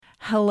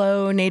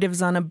Hello,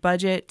 Natives on a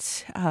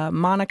Budget.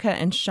 Monica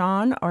and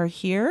Sean are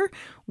here.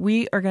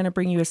 We are going to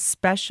bring you a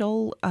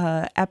special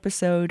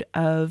episode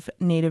of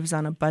Natives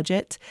on a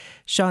Budget.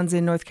 Sean's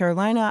in North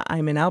Carolina.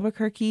 I'm in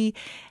Albuquerque.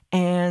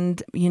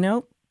 And,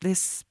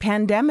 this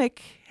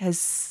pandemic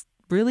has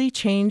really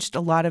changed a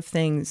lot of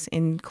things,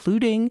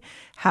 including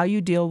how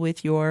you deal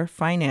with your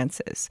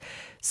finances.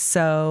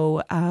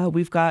 So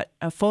we've got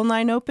a phone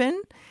line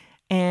open,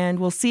 and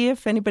we'll see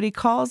if anybody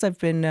calls. I've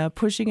been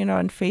pushing it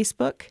on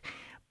Facebook.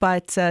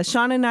 But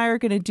Sean and I are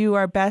going to do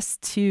our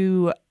best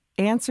to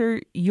answer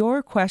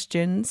your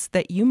questions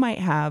that you might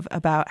have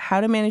about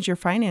how to manage your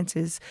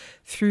finances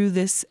through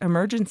this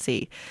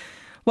emergency.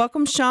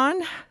 Welcome,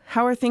 Sean.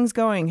 How are things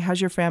going?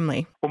 How's your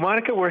family? Well,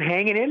 Monica, we're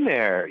hanging in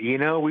there.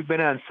 We've been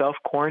on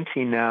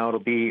self-quarantine now. It'll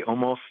be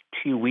almost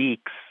 2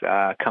 weeks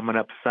coming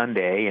up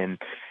Sunday. And,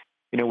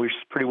 we're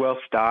pretty well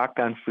stocked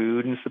on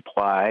food and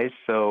supplies.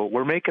 So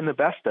we're making the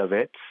best of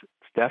it.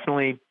 It's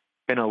definitely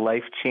been a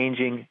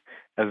life-changing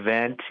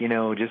event,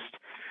 just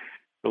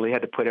really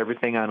had to put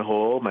everything on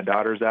hold. My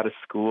daughter's out of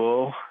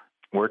school,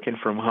 working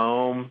from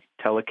home,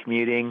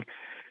 telecommuting,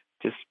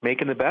 just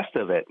making the best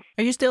of it.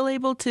 Are you still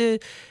able to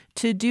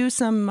do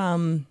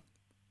some,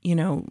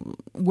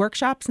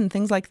 workshops and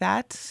things like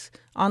that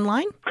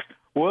online?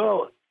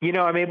 Well,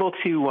 I'm able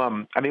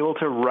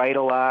to write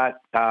a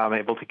lot. I'm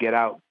able to get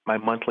out my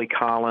monthly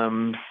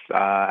columns.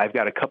 I've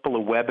got a couple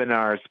of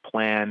webinars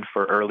planned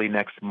for early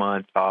next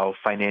month, all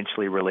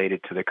financially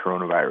related to the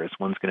coronavirus.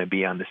 One's going to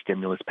be on the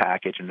stimulus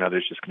package, and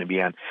another's just going to be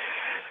on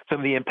some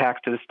of the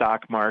impacts to the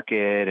stock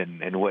market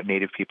and what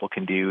Native people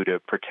can do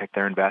to protect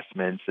their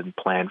investments and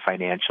plan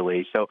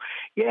financially. So,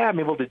 yeah, I'm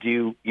able to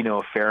do,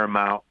 a fair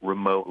amount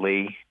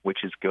remotely,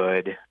 which is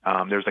good.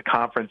 There's a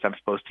conference I'm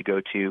supposed to go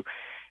to.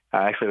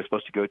 Actually, I was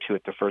supposed to go to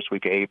it the first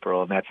week of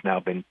April, and that's now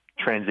been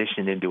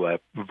transitioned into a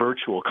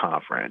virtual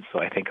conference. So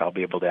I think I'll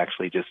be able to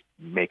actually just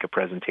make a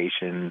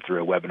presentation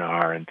through a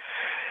webinar. And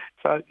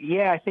so,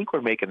 yeah, I think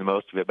we're making the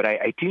most of it. But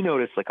I do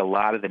notice, like, a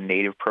lot of the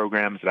Native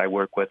programs that I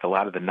work with, a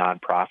lot of the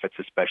nonprofits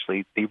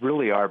especially, they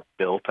really are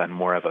built on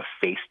more of a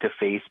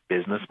face-to-face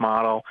business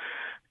model,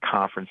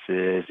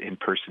 conferences,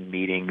 in-person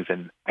meetings.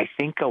 And I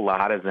think a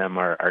lot of them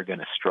are going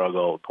to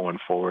struggle going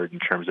forward in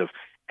terms of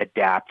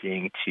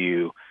adapting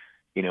to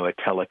a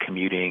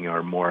telecommuting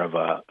or more of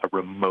a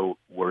remote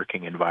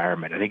working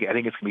environment. I think it's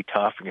going to be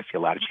tough. We're going to see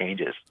a lot of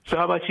changes. So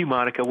how about you,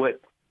 Monica?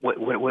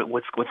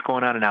 What's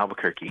going on in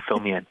Albuquerque? Fill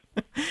me in.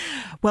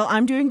 Well,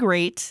 I'm doing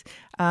great.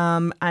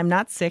 I'm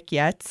not sick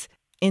yet.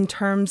 In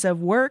terms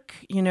of work,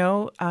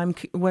 I'm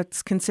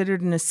what's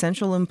considered an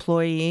essential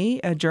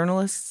employee.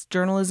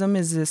 Journalism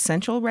is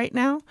essential right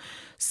now.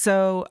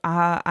 So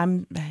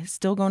I'm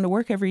still going to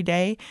work every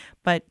day,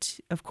 but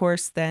of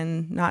course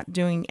then not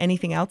doing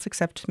anything else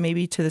except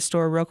maybe to the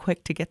store real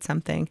quick to get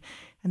something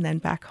and then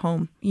back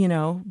home,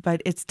 But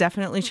it's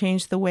definitely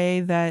changed the way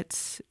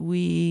that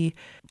we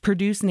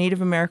produce Native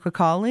America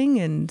Calling.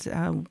 And,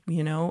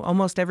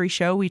 almost every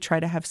show we try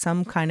to have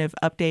some kind of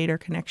update or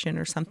connection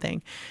or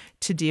something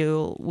to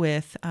deal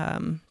with,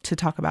 to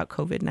talk about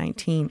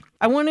COVID-19.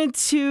 I wanted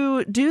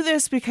to do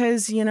this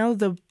because,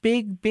 the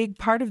big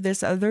part of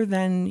this, other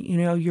than,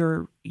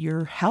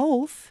 your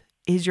health,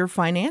 is your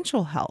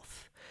financial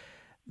health.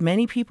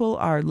 Many people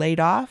are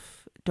laid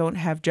off, don't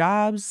have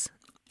jobs,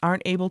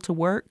 aren't able to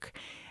work,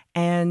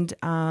 and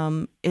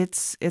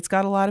it's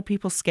got a lot of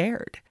people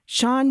scared.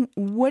 Sean,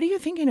 what are you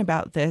thinking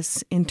about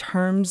this in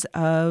terms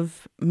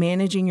of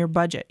managing your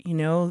budget?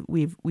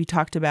 We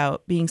talked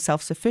about being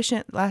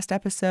self-sufficient last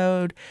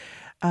episode,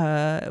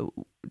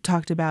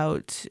 talked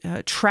about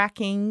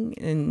tracking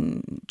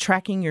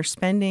your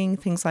spending,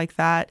 things like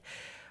that.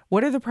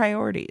 What are the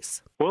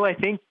priorities? Well, I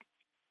think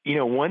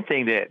one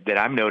thing that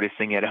I'm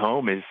noticing at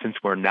home is, since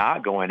we're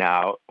not going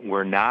out,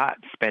 we're not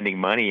spending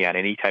money on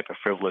any type of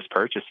frivolous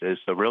purchases.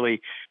 So really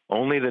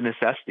only the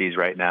necessities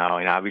right now.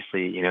 And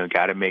obviously,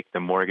 got to make the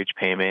mortgage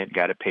payment,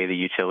 got to pay the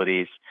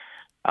utilities.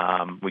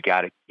 We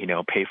got to,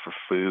 pay for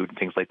food and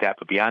things like that.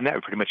 But beyond that,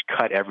 we pretty much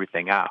cut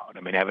everything out.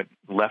 I haven't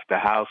left the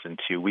house in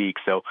 2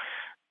 weeks. So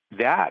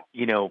that,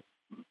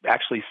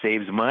 actually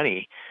saves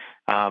money.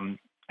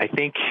 I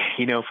think,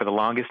 for the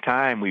longest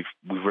time, we've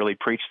really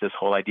preached this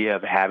whole idea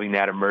of having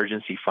that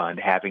emergency fund,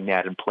 having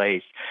that in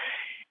place.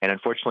 And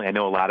unfortunately, I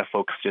know a lot of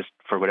folks just,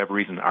 for whatever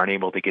reason, aren't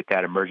able to get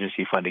that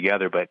emergency fund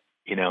together. But,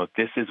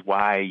 this is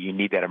why you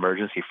need that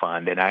emergency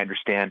fund. And I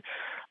understand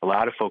a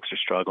lot of folks are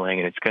struggling,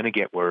 and it's going to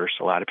get worse.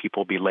 A lot of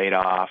people will be laid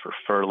off or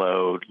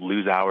furloughed,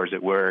 lose hours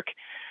at work.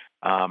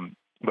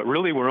 But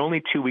really, we're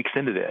only 2 weeks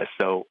into this.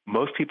 So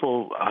most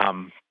people,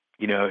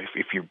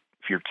 if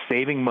you're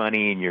saving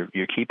money and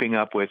you're keeping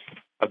up with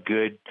a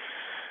good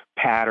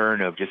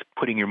pattern of just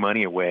putting your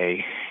money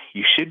away,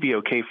 you should be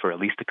okay for at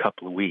least a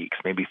couple of weeks,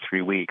 maybe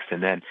 3 weeks.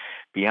 And then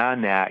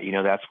beyond that,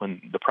 that's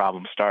when the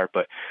problems start.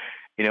 But,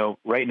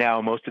 right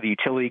now, most of the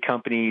utility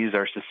companies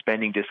are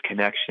suspending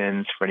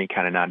disconnections for any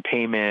kind of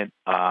non-payment.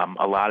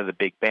 A lot of the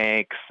big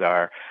banks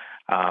are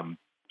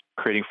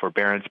creating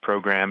forbearance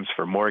programs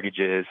for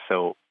mortgages.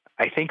 So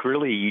I think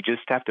really you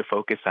just have to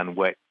focus on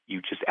what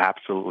you just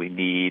absolutely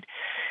need.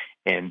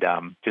 and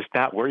just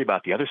not worry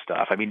about the other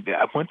stuff. I mean,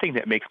 one thing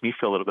that makes me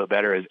feel a little bit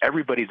better is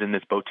everybody's in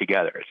this boat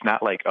together. It's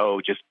not like, oh,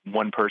 just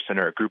one person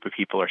or a group of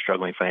people are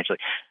struggling financially.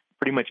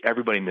 Pretty much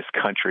everybody in this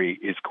country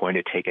is going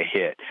to take a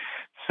hit.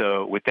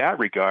 So with that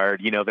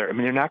regard,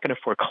 they're not going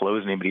to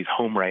foreclose anybody's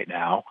home right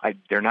now.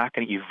 They're not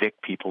going to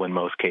evict people in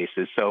most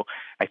cases. So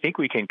I think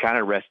we can kind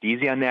of rest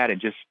easy on that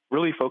and just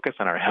really focus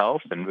on our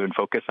health and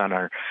focus on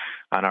our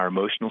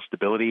emotional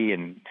stability.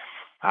 And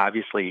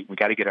obviously, we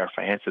got to get our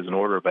finances in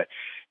order, but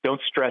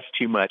don't stress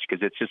too much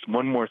because it's just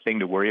one more thing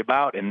to worry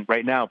about. And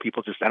right now,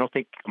 I don't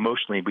think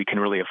emotionally we can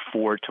really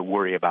afford to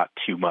worry about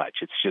too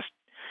much.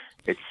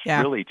 It's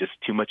really just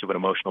too much of an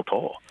emotional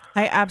toll.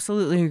 I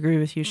absolutely agree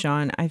with you,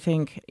 Sean. I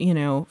think,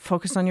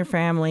 focus on your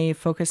family,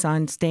 focus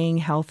on staying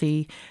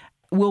healthy.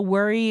 We'll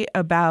worry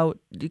about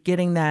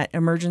getting that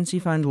emergency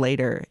fund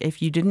later.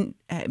 If you didn't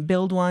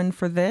build one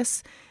for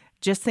this,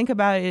 just think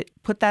about it,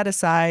 put that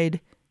aside.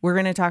 We're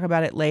going to talk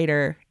about it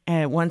later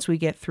once we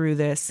get through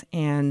this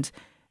and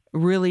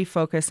really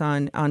focus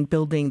on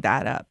building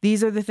that up.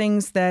 These are the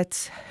things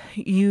that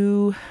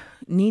you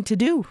need to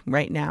do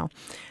right now.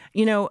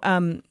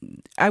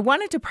 I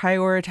wanted to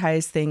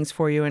prioritize things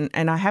for you,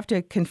 and I have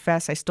to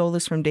confess, I stole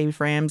this from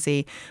Dave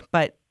Ramsey,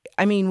 but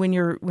I mean, when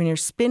you're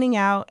spinning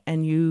out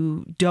and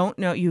you don't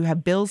know, you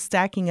have bills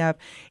stacking up,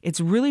 it's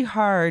really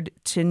hard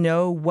to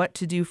know what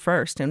to do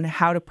first and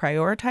how to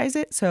prioritize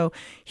it. So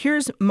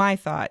here's my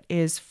thought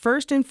is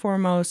first and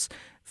foremost,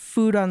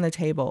 food on the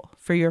table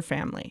for your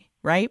family,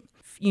 right?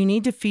 You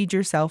need to feed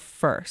yourself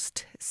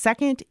first.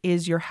 Second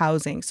is your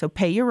housing. So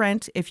pay your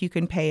rent if you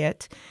can pay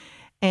it.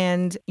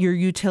 And your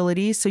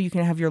utilities, so you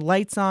can have your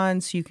lights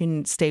on, so you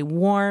can stay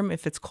warm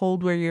if it's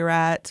cold where you're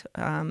at,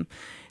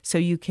 so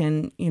you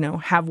can,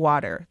 have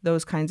water,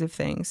 those kinds of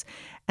things.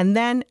 And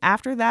then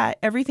after that,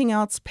 everything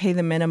else, pay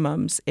the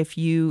minimums if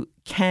you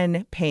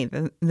can pay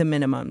the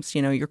minimums.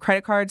 Your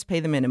credit cards, pay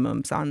the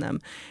minimums on them.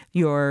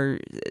 Your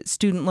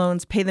student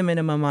loans, pay the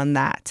minimum on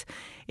that.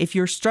 If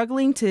you're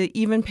struggling to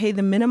even pay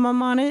the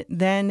minimum on it,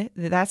 then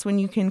that's when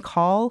you can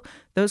call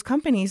those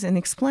companies and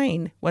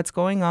explain what's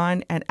going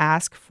on and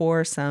ask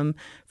for some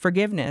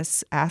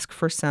forgiveness, ask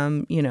for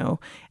some,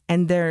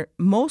 and they're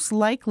most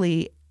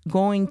likely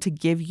going to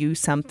give you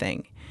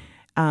something.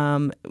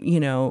 I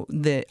know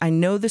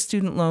the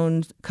student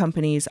loan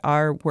companies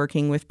are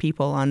working with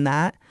people on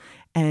that.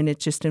 And it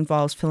just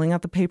involves filling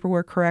out the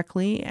paperwork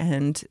correctly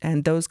and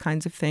those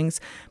kinds of things.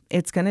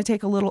 It's going to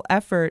take a little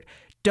effort.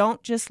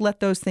 Don't just let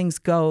those things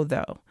go,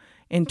 though,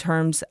 in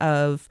terms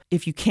of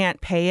if you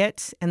can't pay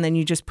it and then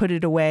you just put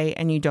it away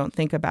and you don't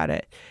think about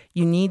it.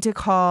 You need to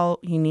call,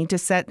 you need to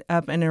set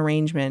up an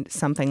arrangement,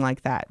 something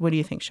like that. What do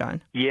you think,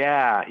 Sean?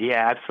 Yeah,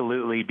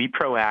 absolutely. Be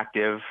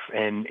proactive.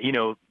 And,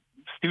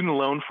 student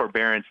loan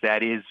forbearance,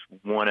 that is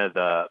one of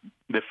the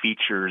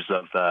features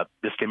of the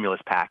stimulus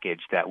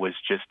package that was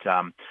just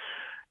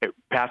it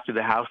passed through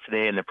the House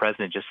today, and the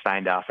president just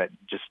signed off at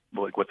just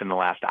within the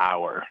last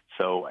hour.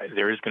 So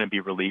there is going to be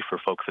relief for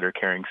folks that are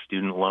carrying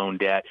student loan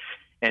debt.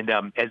 And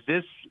as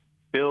this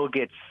bill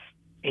gets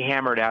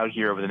hammered out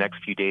here over the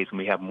next few days and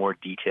we have more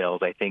details,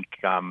 I think,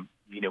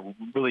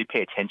 really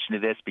pay attention to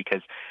this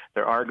because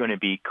there are going to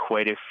be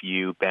quite a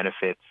few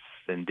benefits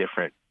and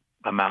different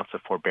amounts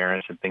of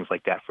forbearance and things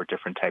like that for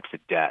different types of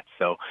debt.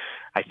 So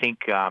I think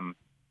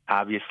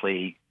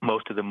obviously,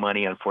 most of the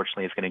money,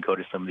 unfortunately, is going to go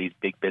to some of these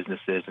big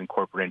businesses and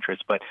corporate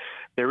interests, but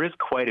there is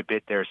quite a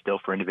bit there still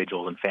for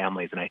individuals and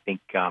families. And I think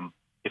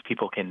if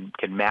people can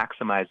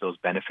maximize those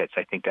benefits,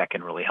 I think that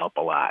can really help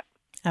a lot.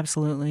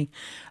 Absolutely.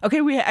 Okay,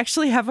 we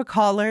actually have a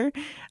caller.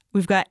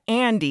 We've got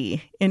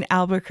Andy in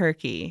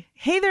Albuquerque.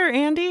 Hey there,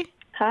 Andy.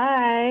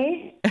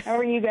 Hi. How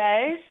are you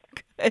guys?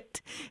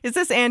 Good. Is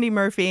this Andy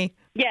Murphy?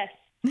 Yes.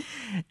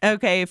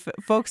 Okay, if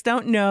folks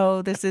don't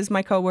know, this is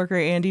my coworker,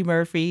 Andy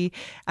Murphy.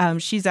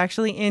 She's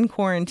actually in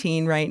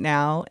quarantine right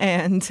now,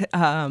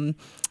 and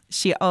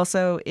she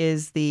also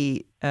is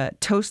the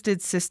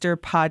Toasted Sister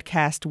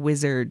podcast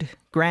wizard,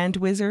 grand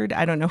wizard.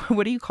 I don't know.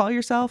 What do you call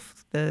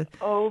yourself? The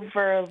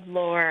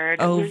Overlord.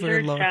 Overlord.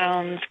 Wizard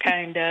sounds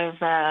kind of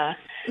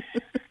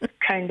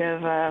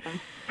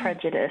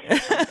prejudice or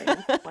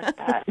something like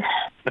that.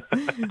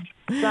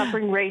 Let's not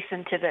bring race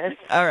into this.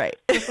 All right.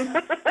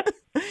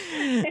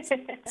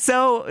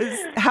 So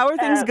how are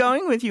things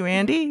going with you,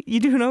 Andy? You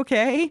doing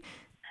okay?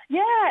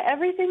 Yeah,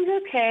 everything's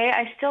okay.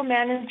 I still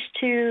manage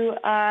to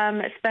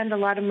spend a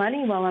lot of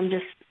money while I'm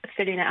just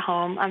sitting at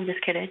home. I'm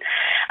just kidding.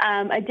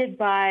 I did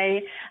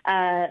buy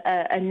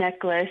a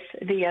necklace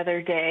the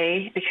other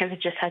day because I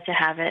just had to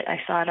have it.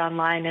 I saw it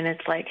online, and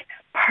it's like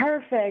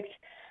perfect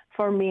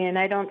for me, and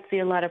I don't see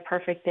a lot of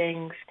perfect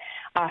things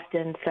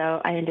often,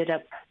 so I ended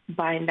up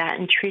buying that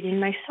and treating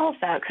myself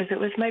out because it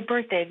was my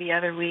birthday the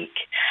other week.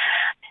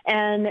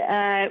 And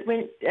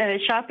went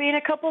shopping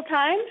a couple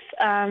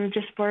times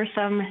just for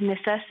some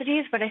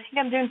necessities, but I think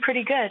I'm doing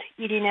pretty good,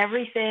 eating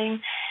everything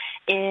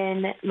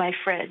in my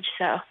fridge.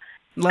 So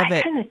Love I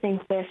it. kind of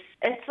think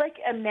it's like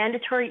a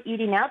mandatory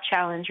eating out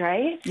challenge,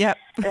 right? Yep.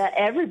 That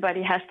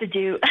everybody has to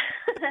do.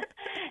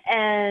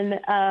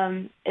 And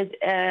I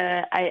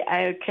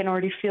can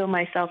already feel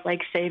myself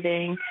like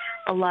saving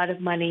a lot of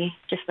money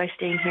just by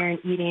staying here and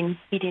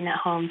eating at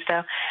home.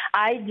 So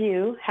I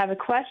do have a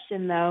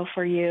question, though,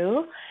 for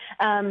you.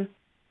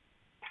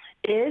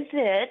 Is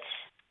it,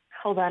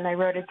 hold on, I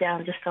wrote it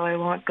down just so I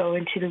won't go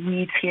into the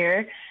weeds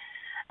here.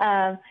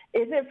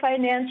 Is it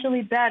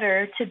financially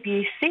better to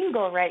be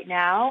single right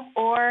now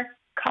or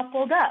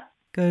coupled up?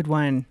 Good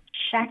one.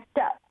 Shacked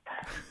up.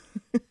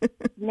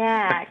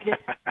 Nagged.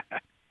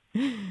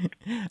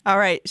 All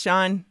right,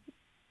 Sean,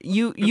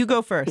 you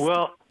go first.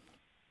 Well,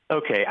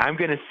 okay, I'm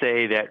going to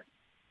say that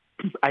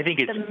I think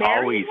it's The married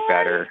always one?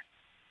 better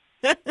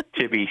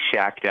to be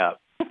shacked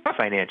up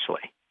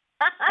financially.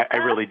 I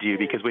really do,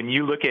 because when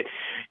you look at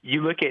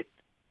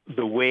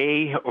the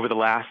way over the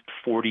last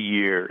 40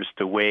 years,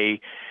 the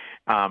way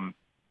our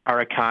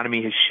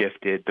economy has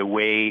shifted, the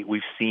way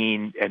we've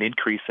seen an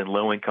increase in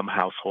low-income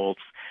households,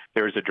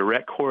 there's a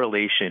direct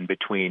correlation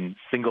between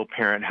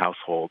single-parent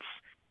households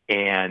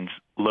and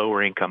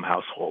lower-income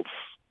households.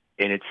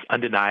 And it's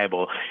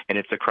undeniable, and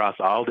it's across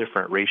all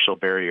different racial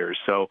barriers.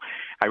 So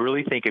I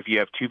really think if you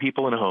have two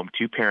people in a home,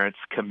 two parents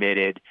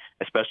committed,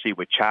 especially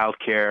with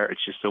childcare,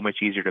 it's just so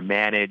much easier to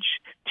manage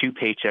two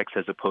paychecks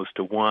as opposed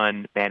to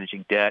one,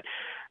 managing debt.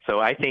 So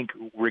I think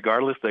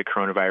regardless of the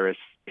coronavirus,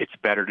 it's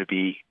better to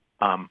be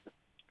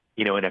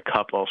in a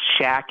couple,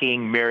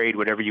 shacking, married,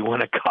 whatever you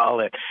want to call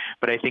it.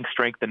 But I think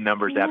strength in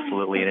numbers,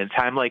 absolutely. And in a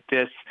time like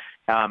this,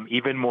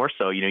 even more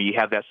so, you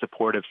have that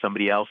support of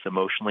somebody else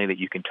emotionally that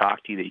you can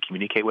talk to, that you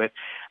communicate with.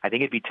 I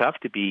think it'd be tough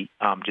to be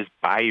just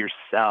by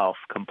yourself,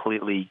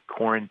 completely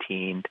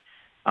quarantined.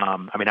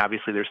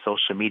 Obviously there's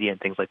social media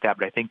and things like that,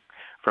 but I think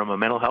from a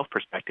mental health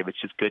perspective,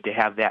 it's just good to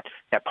have that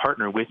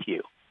partner with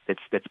you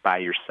that's by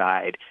your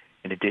side,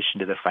 in addition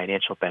to the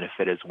financial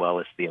benefit as well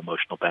as the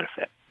emotional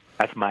benefit.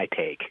 That's my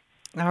take.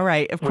 All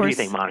right. Of course. What do you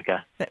think,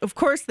 Monica? Of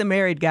course, the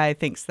married guy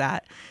thinks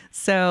that.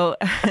 So,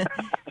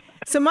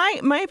 so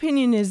my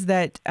opinion is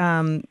that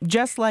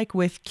just like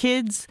with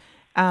kids,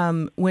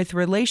 with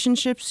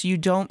relationships, you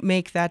don't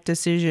make that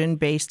decision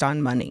based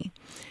on money.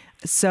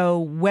 So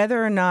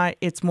whether or not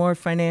it's more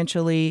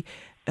financially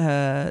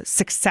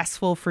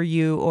successful for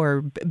you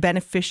or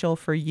beneficial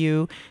for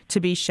you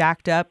to be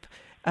shacked up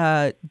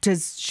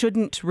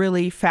shouldn't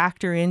really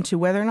factor into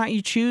whether or not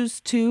you choose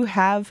to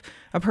have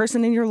a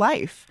person in your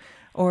life.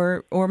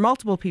 Or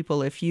multiple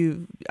people if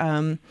you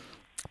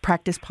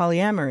practice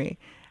polyamory.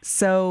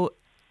 So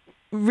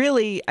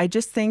really, I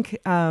just think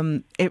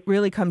it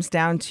really comes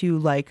down to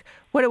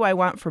what do I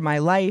want for my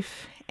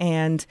life?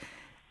 And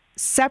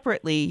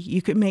separately,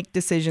 you could make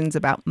decisions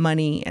about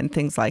money and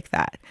things like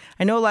that.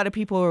 I know a lot of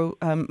people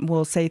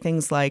will say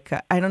things like,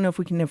 I don't know if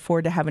we can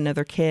afford to have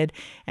another kid.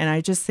 And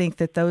I just think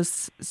that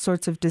those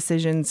sorts of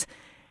decisions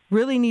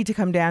really need to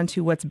come down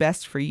to what's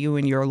best for you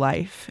in your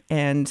life,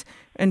 and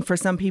for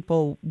some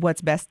people,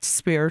 what's best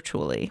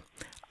spiritually.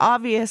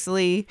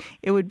 Obviously,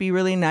 it would be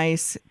really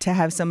nice to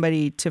have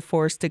somebody to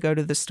force to go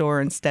to the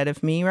store instead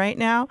of me right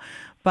now,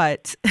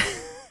 but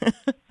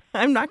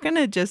I'm not going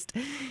to just,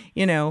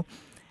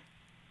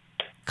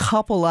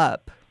 couple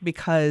up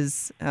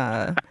because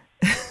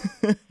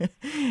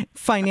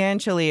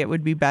financially it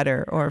would be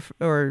better or.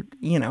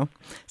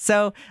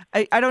 So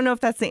I don't know if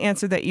that's the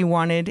answer that you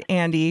wanted,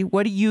 Andy.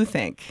 What do you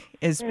think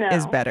is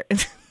better?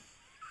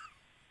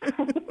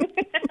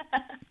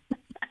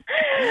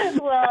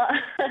 Well,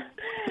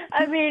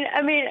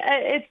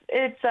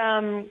 it's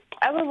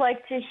I would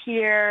like to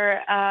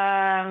hear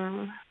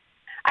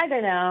I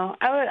don't know.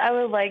 I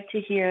would like to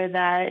hear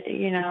that,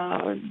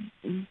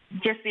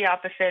 just the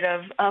opposite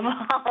of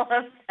all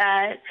of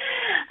that.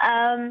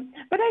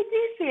 But I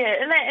do see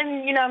it. And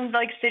I'm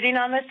sitting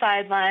on the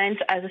sidelines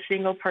as a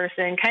single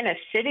person, kind of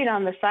sitting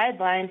on the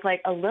sidelines,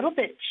 a little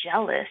bit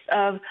jealous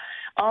of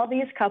all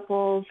these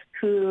couples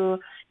who,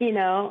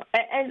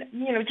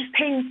 just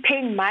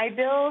paying my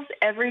bills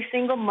every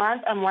single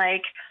month. I'm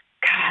like,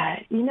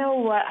 God, you know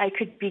what I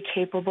could be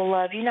capable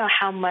of? You know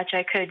how much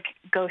I could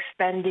go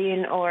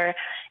spending, or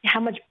how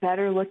much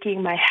better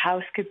looking my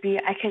house could be.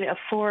 I could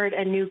afford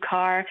a new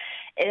car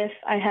if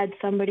I had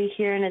somebody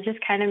here, and it just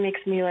kind of makes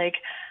me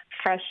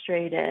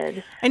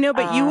frustrated. I know,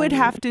 but you would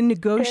have to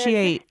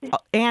negotiate,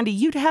 Andy,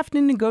 you'd have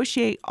to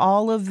negotiate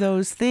all of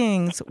those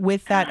things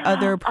with that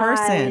other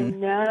person. I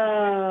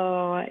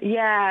know.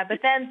 Yeah,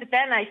 but then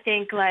I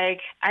think I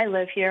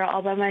live here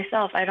all by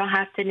myself. I don't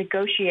have to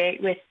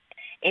negotiate with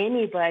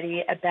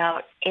anybody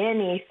about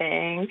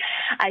anything.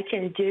 I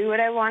can do what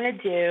I want to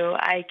do.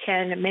 I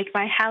can make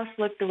my house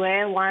look the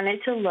way I want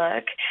it to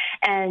look,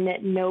 and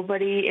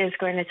nobody is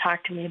going to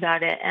talk to me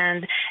about it.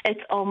 And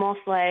it's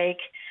almost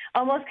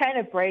kind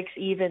of breaks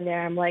even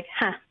there. I'm like,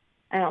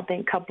 I don't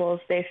think couples,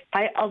 they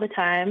fight all the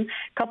time.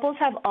 Couples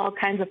have all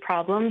kinds of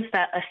problems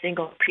that a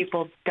single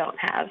people don't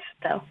have.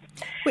 So,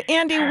 well,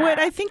 Andy, what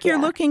I think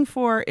you're looking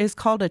for is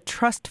called a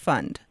trust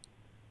fund.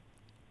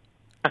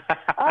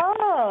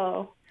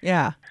 Oh.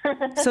 Yeah.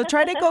 So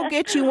try to go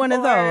get you one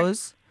of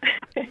those.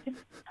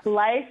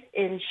 life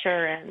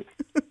insurance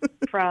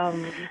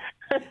from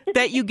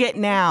that you get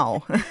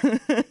now.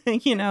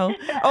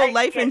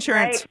 Life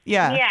insurance. Right?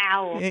 Yeah.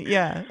 Meow.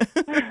 Yeah.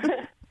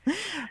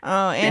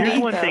 Oh, And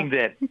Andy. one thing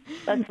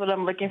That's what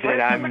I'm looking for.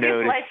 that I'm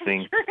Somebody's life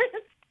noticing. insurance.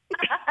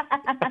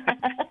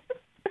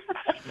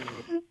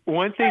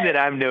 One thing that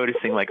I'm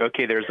noticing, like,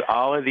 okay, there's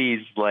all of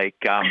these like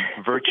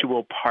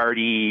virtual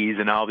parties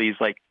and all these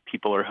like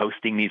people are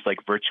hosting these like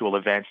virtual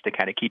events to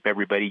kind of keep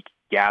everybody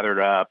gathered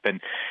up and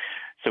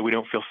so we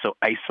don't feel so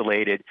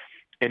isolated.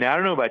 And I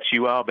don't know about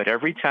you all, but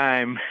every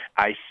time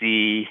I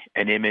see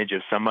an image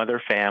of some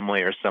other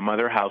family or some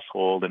other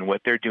household and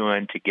what they're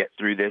doing to get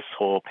through this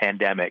whole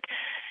pandemic,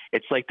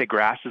 it's like the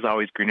grass is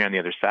always greener on the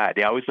other side.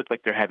 They always look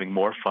like they're having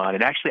more fun.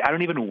 And actually, I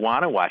don't even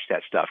want to watch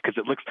that stuff because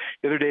it looks,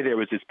 the other day there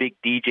was this big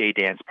DJ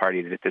dance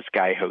party that this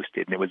guy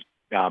hosted and it was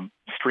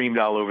streamed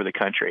all over the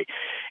country.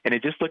 And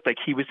it just looked like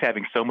he was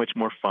having so much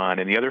more fun.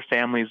 And the other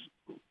families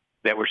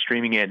that were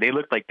streaming in, they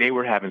looked like they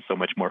were having so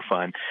much more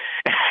fun.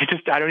 And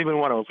I don't even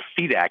want to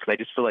see that because I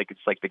just feel like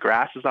it's like the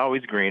grass is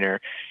always greener.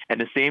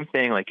 And the same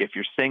thing, like if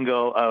you're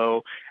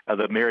single,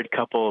 the married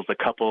couples, the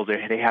couples,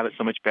 they have it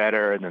so much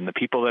better. And then the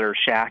people that are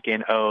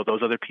shacking, those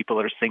other people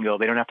that are single,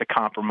 they don't have to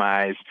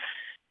compromise.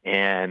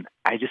 And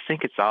I just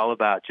think it's all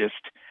about just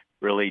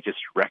really just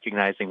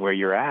recognizing where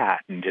you're at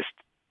and just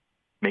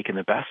making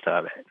the best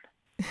of it.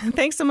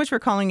 Thanks so much for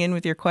calling in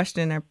with your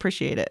question. I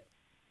appreciate it.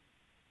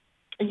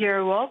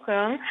 You're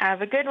welcome.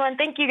 Have a good one.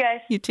 Thank you,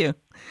 guys. You too.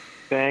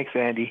 Thanks,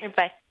 Andy.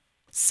 Bye.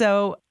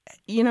 So,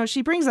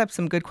 she brings up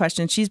some good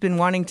questions. She's been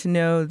wanting to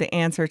know the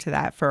answer to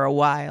that for a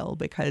while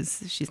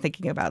because she's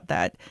thinking about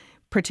that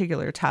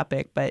particular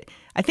topic. But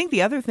I think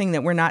the other thing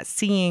that we're not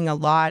seeing a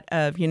lot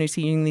of,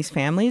 seeing these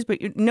families,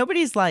 but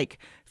nobody's like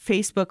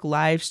Facebook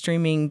live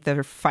streaming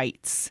their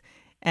fights.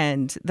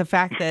 And the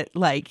fact that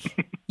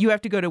like you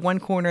have to go to one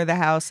corner of the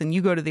house and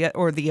you go to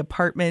the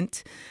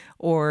apartment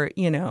or,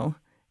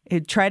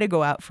 try to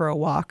go out for a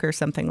walk or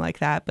something like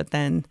that. But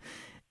then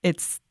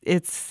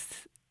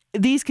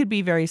these could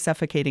be very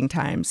suffocating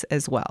times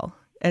as well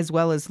as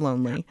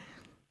lonely.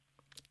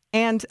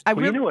 And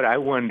you know what I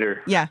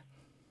wonder? Yeah.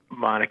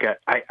 Monica,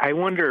 I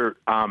wonder,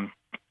 because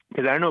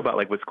I don't know about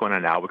like what's going on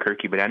in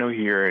Albuquerque, but I know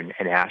here in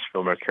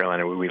Asheville, North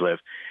Carolina, where we live,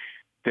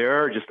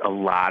 there are just a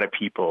lot of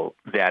people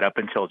that up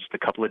until just a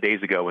couple of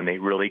days ago when they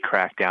really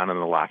cracked down on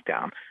the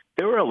lockdown,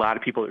 there were a lot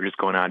of people that were just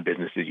going on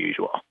business as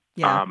usual.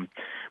 Yeah.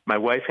 My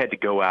wife had to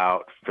go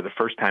out for the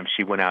first time.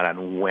 She went out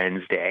on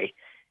Wednesday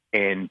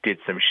and did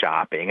some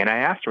shopping. And I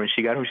asked her when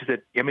she got home, she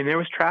said, there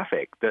was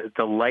traffic.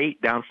 The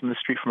light down from the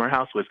street from our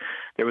house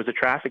there was a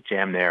traffic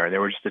jam there. And there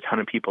were just a ton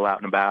of people out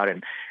and about.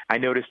 And I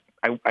noticed,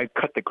 I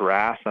cut the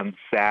grass on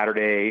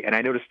Saturday and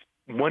I noticed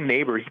one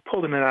neighbor, he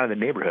pulled in and out of the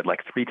neighborhood like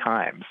 3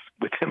 times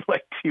within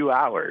like 2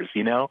 hours,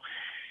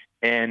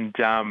 And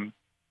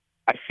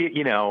I feel,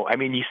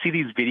 you see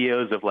these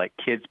videos of like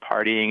kids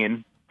partying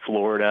in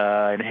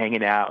Florida and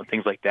hanging out and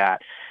things like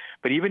that.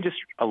 But even just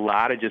a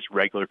lot of just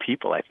regular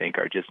people, I think,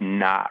 are just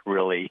not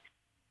really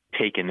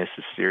taking this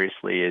as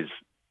seriously as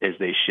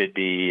they should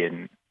be.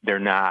 And they're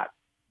not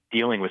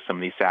dealing with some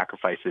of these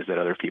sacrifices that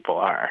other people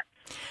are.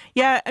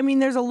 Yeah,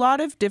 there's a lot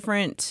of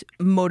different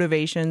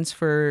motivations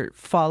for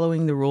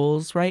following the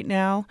rules right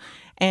now.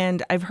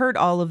 And I've heard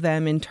all of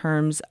them in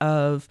terms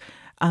of,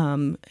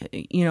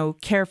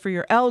 care for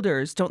your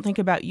elders. Don't think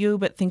about you,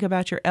 but think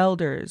about your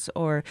elders.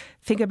 Or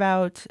think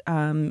about,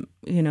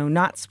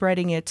 not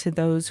spreading it to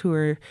those who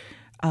are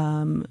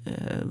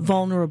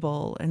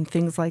vulnerable and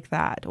things like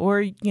that.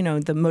 Or,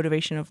 the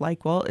motivation of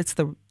like, well, it's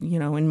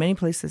in many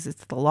places,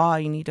 it's the law.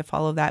 You need to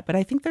follow that. But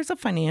I think there's a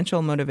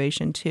financial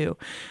motivation too,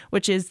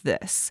 which is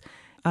this.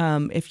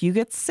 If you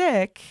get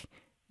sick,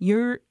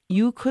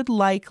 you could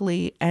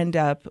likely end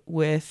up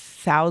with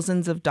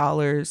thousands of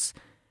dollars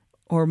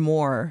or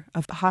more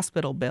of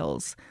hospital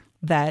bills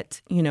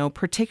that,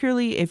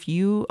 particularly if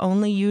you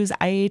only use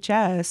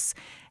IHS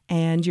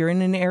and you're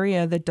in an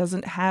area that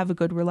doesn't have a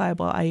good,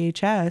 reliable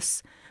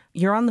IHS,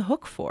 you're on the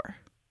hook for,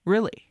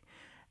 really.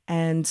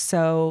 And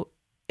so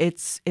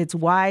it's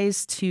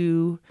wise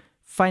to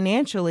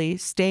financially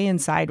stay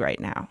inside right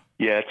now.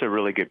 Yeah, that's a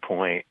really good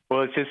point.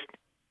 Well, it's just,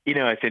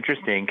 it's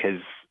interesting because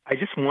I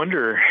just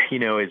wonder,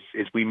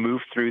 as we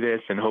move through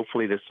this and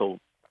hopefully this will,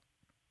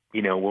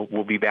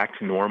 we'll be back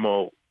to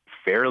normal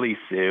fairly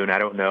soon. I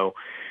don't know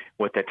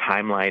what the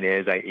timeline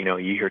is.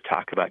 You hear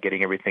talk about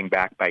getting everything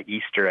back by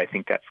Easter. I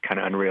think that's kind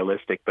of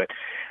unrealistic, but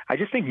I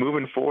just think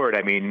moving forward,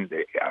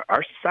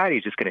 our society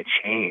is just going to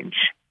change,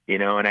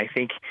 and I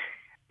think,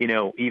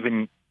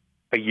 even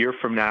a year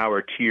from now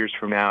or 2 years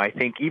from now, I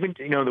think even,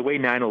 the way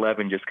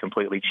 9/11 just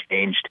completely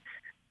changed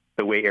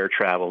the way air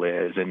travel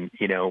is and,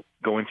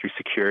 going through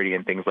security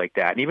and things like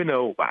that. And even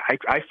though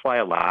I fly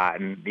a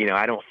lot and,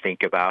 I don't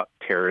think about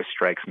terrorist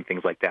strikes and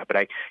things like that, but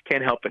I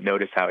can't help but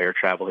notice how air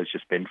travel has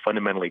just been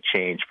fundamentally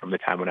changed from the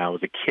time when I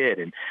was a kid.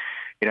 And,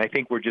 I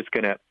think we're just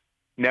going to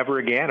never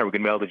again are we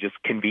going to be able to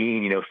just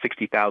convene,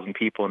 60,000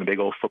 people in a big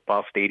old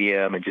football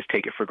stadium and just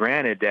take it for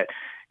granted that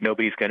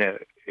nobody's going to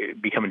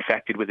become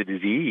infected with a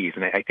disease.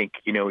 And I think,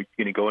 you're going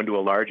to go into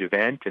a large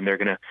event and they're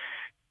going to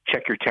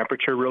check your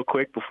temperature real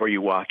quick before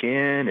you walk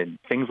in, and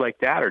things like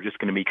that are just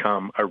going to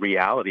become a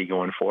reality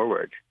going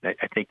forward.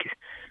 I think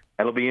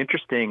that'll be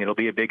interesting. It'll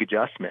be a big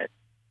adjustment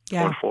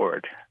going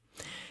forward.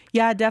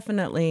 Yeah,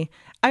 definitely.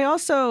 I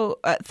also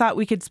thought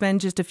we could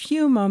spend just a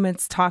few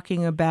moments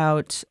talking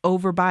about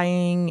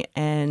overbuying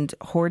and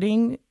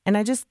hoarding. And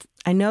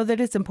I know that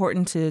it's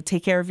important to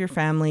take care of your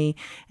family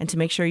and to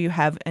make sure you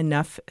have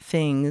enough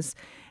things.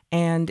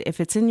 And if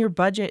it's in your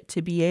budget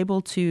to be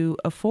able to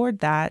afford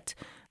that,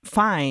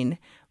 fine.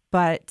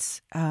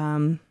 But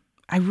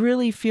I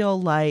really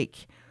feel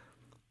like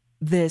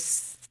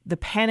the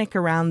panic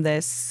around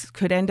this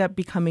could end up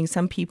becoming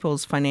some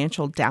people's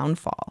financial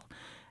downfall.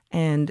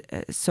 And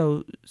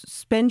so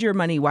spend your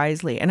money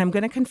wisely. And I'm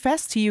going to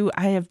confess to you,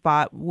 I have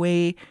bought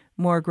way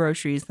more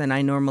groceries than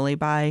I normally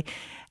buy.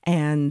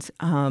 And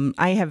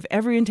I have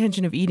every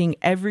intention of eating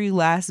every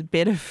last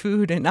bit of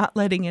food and not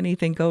letting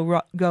anything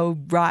go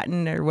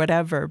rotten or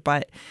whatever.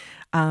 But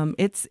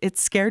it's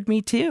scared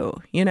me too.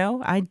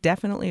 I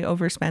definitely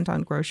overspent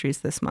on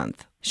groceries this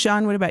month.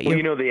 Sean, what about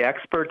you? Well, the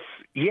experts,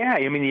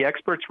 the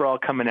experts were all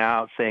coming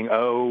out saying,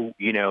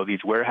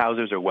 these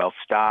warehouses are well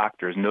stocked.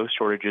 There's no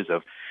shortages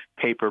of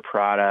paper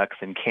products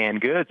and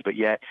canned goods, but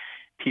yet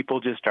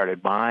people just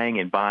started buying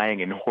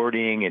and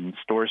hoarding, and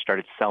stores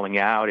started selling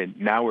out. And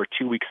now we're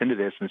 2 weeks into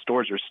this and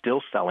stores are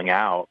still selling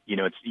out.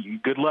 It's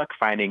good luck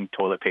finding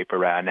toilet paper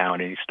right now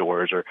in any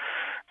stores or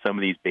some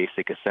of these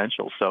basic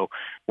essentials. So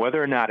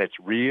whether or not it's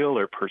real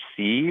or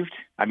perceived,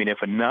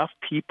 if enough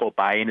people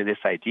buy into this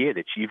idea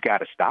that you've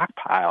got a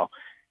stockpile,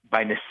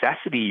 by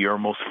necessity, you're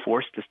almost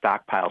forced to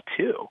stockpile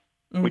too,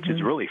 which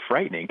is really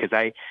frightening, because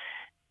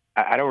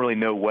I don't really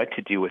know what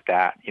to do with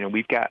that.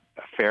 We've got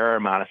a fair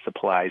amount of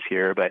supplies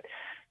here, but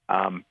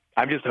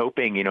I'm just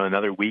hoping,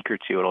 another week or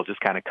two, it'll just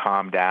kind of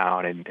calm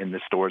down and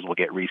the stores will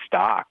get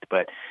restocked.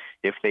 But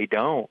if they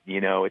don't,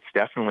 it's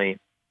definitely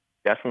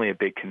a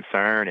big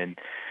concern. And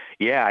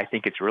I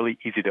think it's really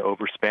easy to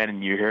overspend.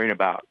 And you're hearing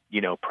about,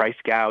 price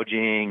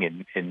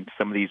gouging and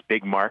some of these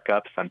big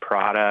markups on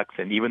products.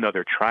 And even though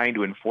they're trying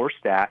to enforce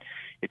that,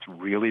 it's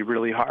really,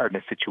 really hard in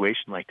a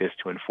situation like this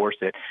to enforce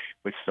it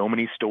with so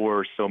many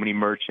stores, so many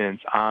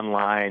merchants,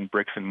 online,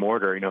 bricks and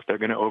mortar. If they're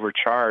going to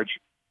overcharge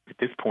at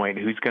this point,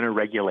 who's going to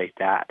regulate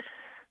that?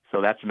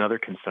 So that's another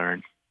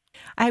concern.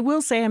 I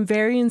will say I'm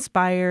very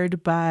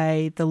inspired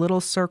by the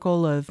little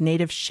circle of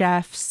native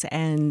chefs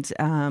and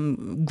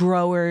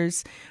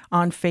growers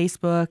on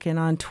Facebook and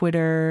on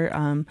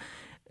Twitter,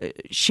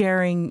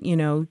 sharing,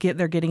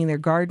 they're getting their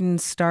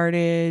gardens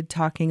started,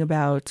 talking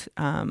about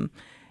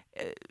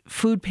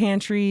food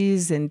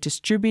pantries and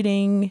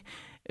distributing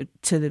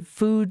to the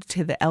food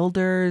to the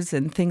elders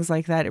and things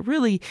like that. It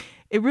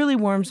really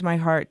warms my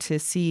heart to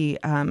see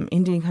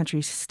Indian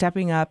countries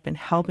stepping up and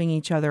helping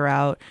each other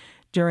out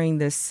during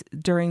this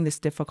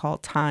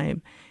difficult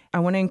time. I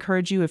want to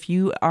encourage you, if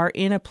you are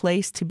in a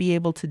place to be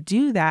able to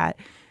do that,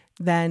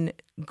 then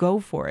go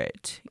for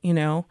it.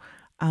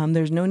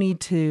 There's no need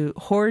to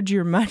hoard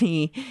your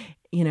money.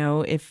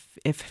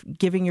 If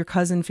giving your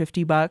cousin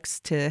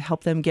 $50 to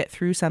help them get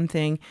through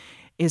something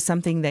is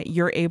something that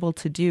you're able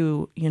to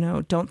do,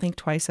 don't think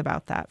twice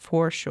about that,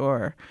 for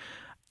sure.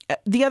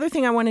 The other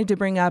thing I wanted to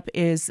bring up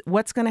is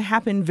what's going to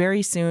happen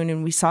very soon,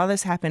 and we saw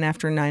this happen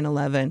after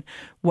 9/11,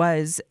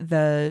 was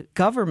the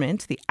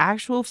government, the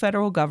actual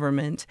federal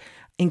government,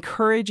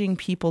 encouraging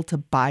people to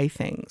buy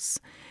things.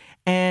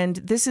 And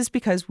this is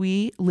because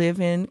we live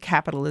in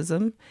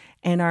capitalism,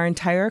 and our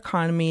entire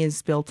economy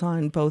is built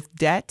on both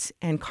debt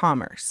and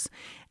commerce.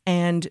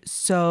 And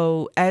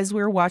so as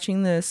we're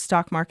watching the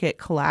stock market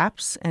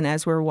collapse, and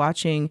as we're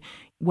watching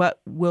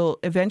what will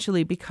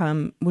eventually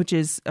become, which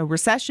is a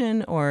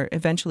recession or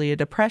eventually a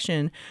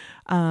depression,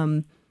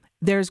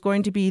 there's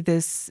going to be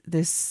this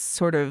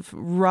sort of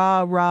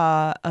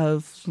rah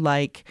of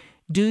like,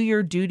 do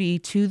your duty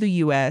to the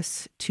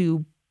U.S.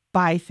 to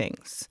buy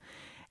things.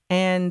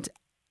 And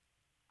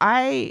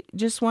I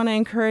just want to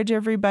encourage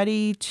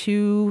everybody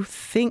to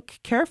think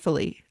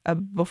carefully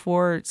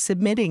before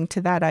submitting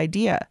to that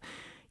idea.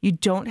 You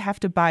don't have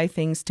to buy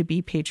things to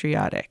be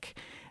patriotic.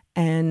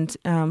 And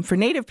for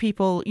Native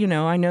people,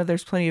 I know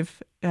there's plenty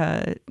of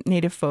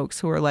Native folks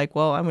who are like,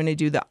 well, I'm going to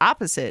do the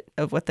opposite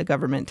of what the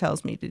government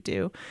tells me to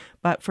do.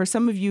 But for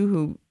some of you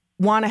who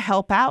want to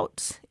help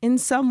out in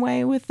some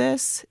way with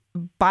this,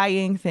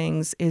 buying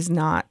things it's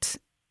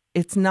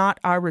not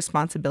our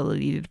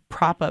responsibility to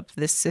prop up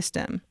this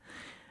system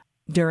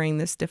during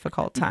this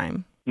difficult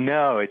time.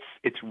 No,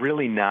 it's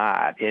really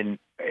not. And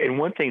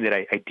one thing that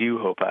I do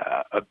hope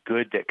a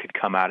good that could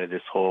come out of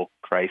this whole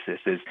crisis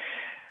is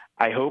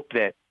I hope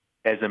that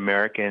as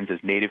Americans, as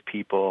Native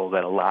people,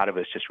 that a lot of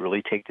us just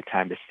really take the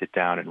time to sit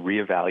down and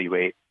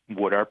reevaluate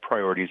what our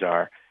priorities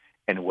are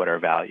and what our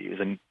values.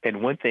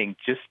 And one thing,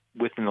 just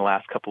within the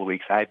last couple of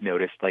weeks, I've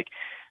noticed,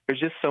 there's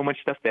just so much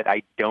stuff that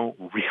I don't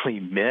really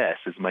miss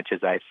as much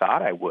as I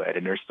thought I would.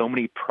 And there's so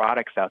many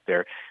products out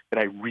there that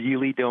I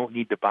really don't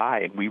need to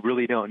buy and we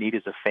really don't need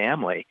as a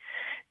family.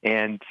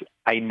 And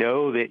I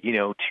know that,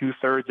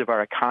 2/3 of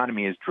our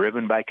economy is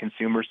driven by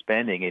consumer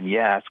spending. And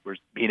yes, we're,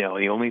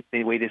 the only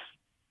way this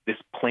this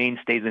plane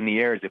stays in the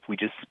air as if we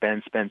just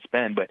spend.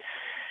 But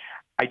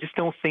I just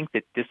don't think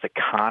that this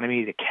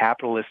economy, the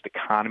capitalist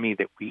economy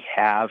that we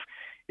have,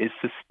 is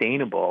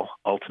sustainable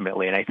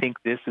ultimately. And I think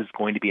this is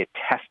going to be a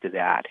test of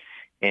that.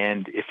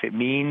 And if it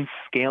means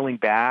scaling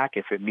back,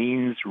 if it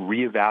means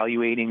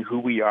reevaluating who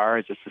we are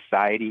as a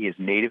society, as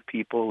Native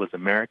people, as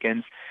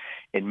Americans,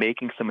 and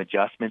making some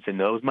adjustments, and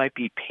those might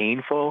be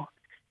painful,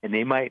 and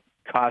they might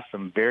cause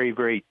some very,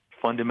 very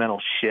fundamental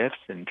shifts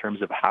in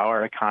terms of how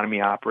our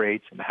economy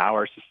operates and how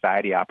our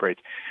society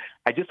operates.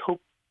 I just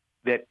hope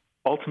that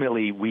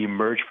ultimately we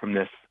emerge from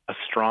this a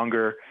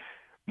stronger,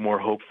 more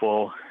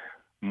hopeful,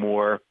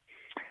 more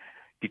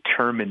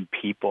determined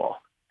people,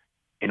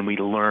 and we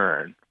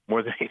learn.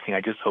 More than anything,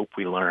 I just hope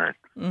we learn.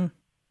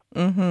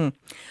 Mm-hmm.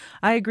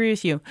 I agree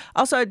with you.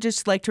 Also, I'd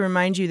just like to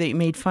remind you that you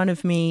made fun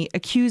of me,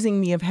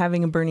 accusing me of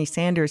having a Bernie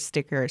Sanders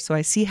sticker. So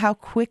I see how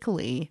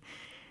quickly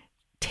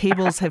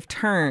tables have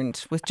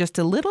turned with just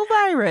a little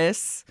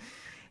virus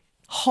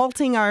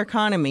halting our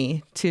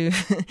economy to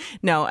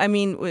no, I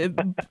mean,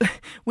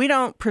 we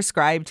don't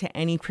prescribe to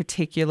any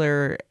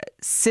particular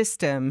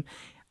system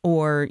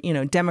or,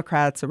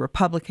 Democrats or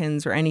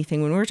Republicans or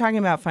anything. When we're talking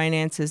about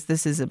finances,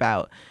 this is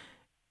about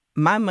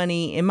my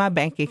money in my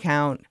bank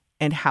account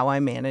and how I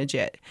manage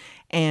it.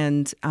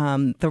 And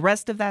the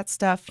rest of that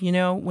stuff,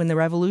 when the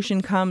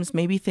revolution comes,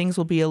 maybe things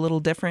will be a little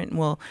different. And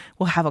we'll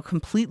have a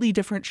completely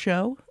different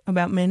show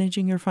about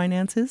managing your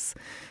finances.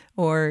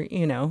 Or,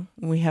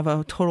 we have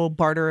a total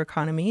barter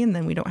economy and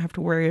then we don't have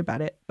to worry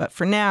about it. But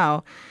for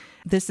now,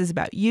 this is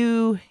about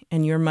you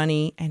and your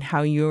money and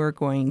how you're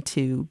going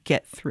to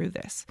get through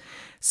this.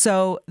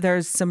 So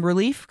there's some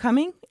relief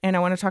coming, and I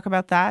want to talk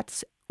about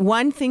that.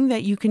 One thing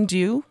that you can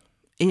do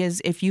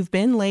is if you've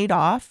been laid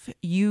off,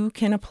 you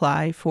can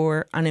apply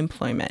for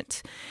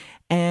unemployment.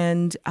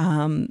 And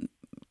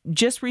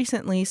just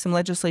recently, some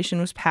legislation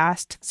was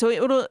passed. So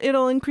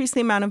it'll increase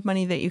the amount of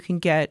money that you can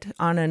get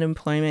on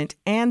unemployment.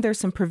 And there's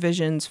some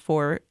provisions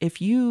for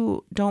if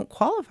you don't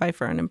qualify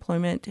for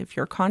unemployment, if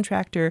you're a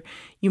contractor,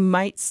 you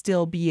might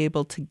still be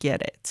able to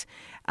get it.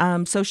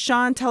 So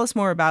Sean, tell us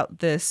more about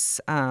this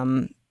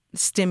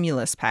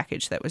stimulus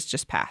package that was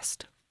just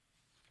passed.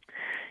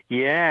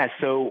 Yeah,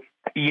 so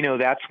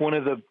that's one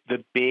of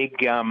the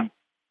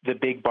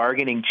big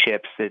bargaining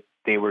chips that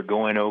they were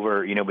going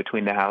over,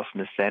 between the House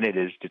and the Senate,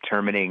 is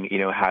determining,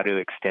 how to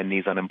extend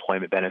these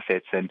unemployment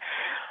benefits. And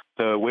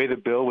the way the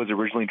bill was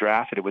originally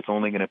drafted, it was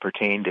only going to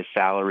pertain to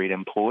salaried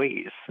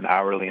employees and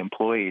hourly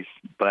employees.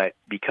 But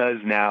because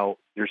now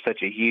there's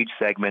such a huge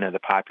segment of the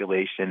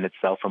population that's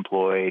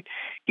self-employed,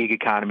 gig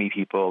economy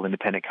people,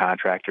 independent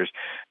contractors,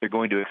 they're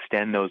going to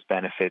extend those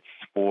benefits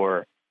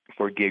for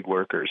gig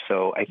workers.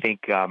 So I think,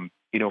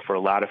 for a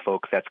lot of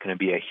folks, that's going to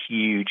be a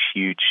huge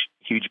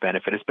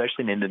benefit,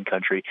 especially in Indian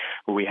country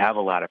where we have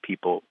a lot of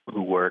people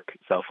who work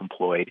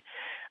self-employed.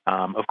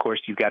 Of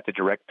course, you've got the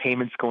direct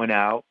payments going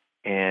out,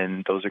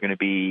 and those are going to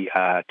be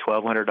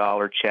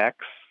 $1,200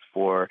 checks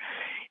for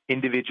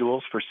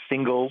individuals, for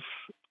singles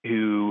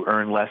who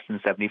earn less than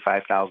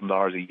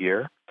 $75,000 a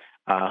year,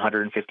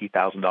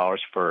 $150,000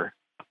 for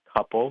a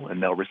couple,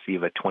 and they'll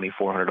receive a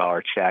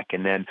 $2,400 check,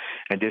 and then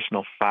an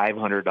additional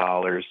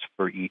 $500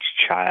 for each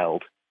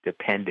child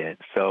dependent.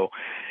 So,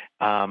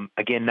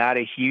 again, not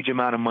a huge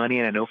amount of money,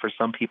 and I know for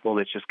some people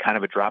it's just kind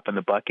of a drop in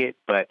the bucket,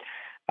 but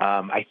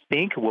I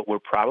think what we're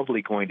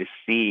probably going to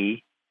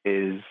see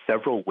is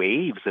several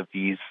waves of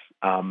these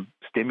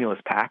stimulus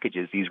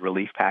packages, these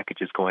relief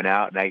packages going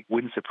out, and it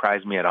wouldn't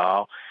surprise me at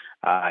all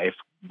if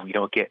we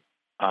don't get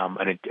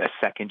a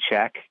second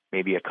check,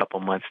 maybe a couple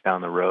months down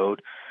the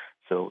road.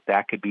 So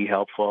that could be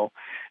helpful.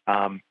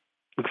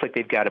 Looks like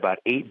they've got about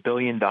 $8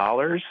 billion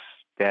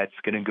that's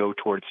going to go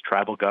towards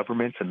tribal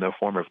governments in the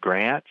form of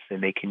grants,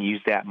 and they can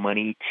use that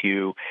money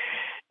to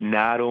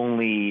not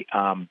only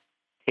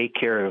take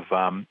care of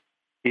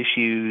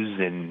issues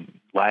and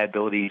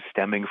liabilities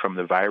stemming from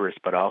the virus,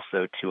 but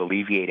also to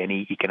alleviate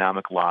any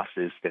economic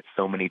losses that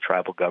so many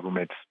tribal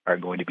governments are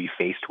going to be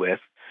faced with.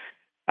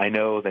 I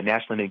know the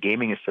National Indian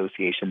Gaming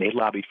Association, they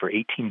lobbied for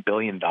 $18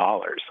 billion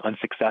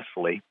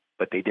unsuccessfully,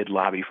 but they did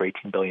lobby for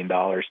 $18 billion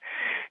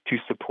to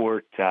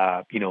support,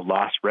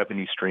 lost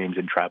revenue streams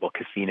in tribal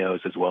casinos,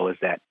 as well as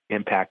that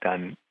impact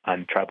on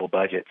tribal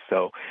budgets.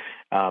 So,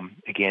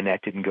 again,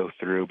 that didn't go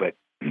through, but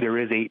there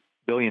is $8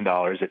 billion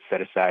that's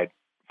set aside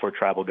for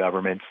tribal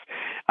governments.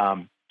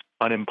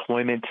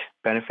 Unemployment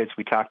benefits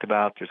we talked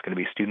about. There's going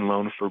to be student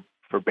loan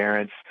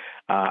forbearance.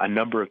 A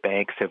number of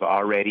banks have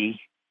already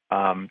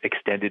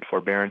extended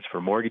forbearance for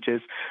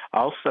mortgages.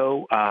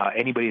 Also,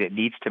 anybody that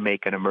needs to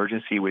make an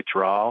emergency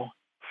withdrawal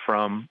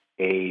from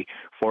a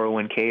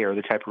 401k or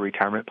other type of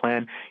retirement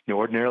plan,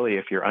 ordinarily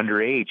if you're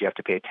underage, you have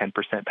to pay a 10%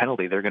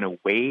 penalty. They're going to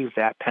waive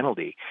that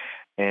penalty.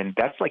 And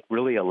that's like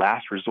really a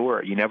last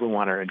resort. You never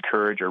want to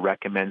encourage or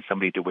recommend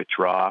somebody to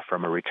withdraw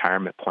from a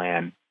retirement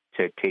plan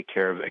to take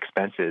care of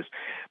expenses.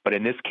 But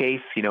in this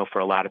case, for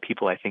a lot of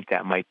people, I think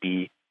that might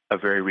be a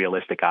very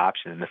realistic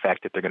option. And the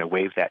fact that they're going to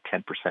waive that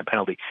 10%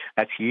 penalty,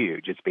 that's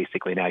huge. It's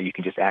basically now you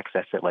can just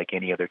access it like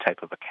any other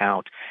type of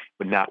account,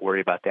 but not worry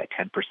about that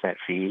 10%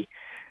 fee.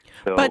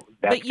 So But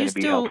that's you going to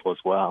be still, helpful as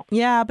well.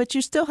 yeah, but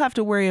you still have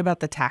to worry about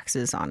the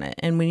taxes on it.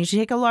 And when you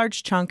take a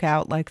large chunk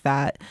out like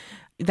that,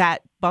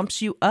 that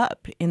bumps you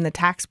up in the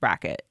tax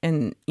bracket.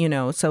 And,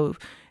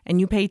 and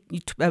you pay,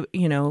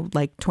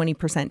 like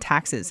 20%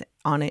 taxes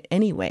on it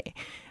anyway.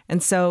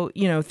 And so,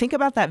 think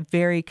about that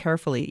very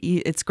carefully.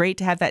 It's great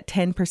to have that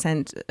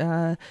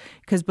 10%,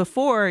 because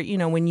before,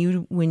 when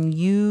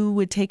you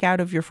would take out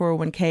of your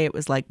 401k, it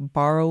was like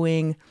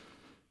borrowing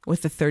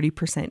with a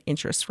 30%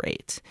 interest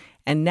rate.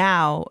 And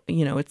now,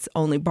 it's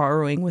only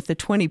borrowing with a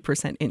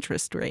 20%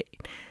 interest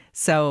rate.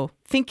 So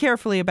think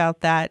carefully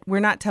about that. We're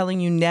not telling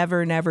you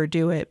never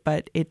do it,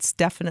 but it's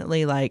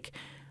definitely like,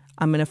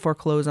 I'm going to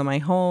foreclose on my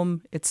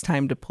home. It's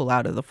time to pull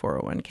out of the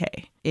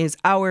 401k is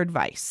our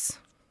advice.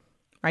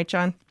 Right,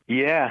 John?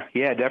 Yeah,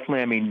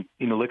 definitely. I mean,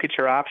 look at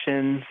your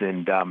options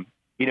and,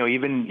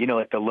 even,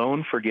 like the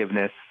loan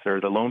forgiveness or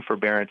the loan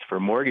forbearance for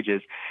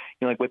mortgages,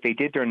 like what they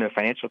did during the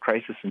financial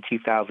crisis in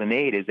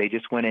 2008 is they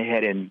just went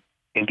ahead and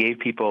gave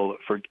people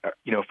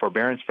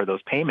forbearance for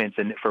those payments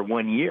and for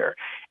 1 year.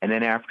 And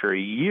then after a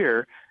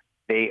year,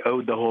 they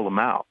owed the whole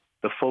amount,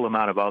 the full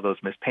amount of all those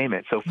missed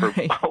payments. So for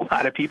a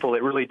lot of people,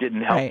 it really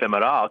didn't help them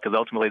at all because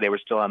ultimately they were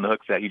still on the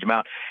hook for that huge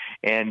amount.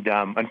 And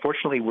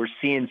unfortunately, we're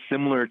seeing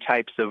similar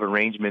types of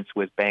arrangements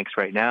with banks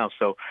right now.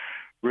 So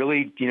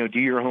really, do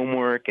your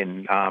homework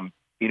and,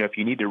 if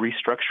you need to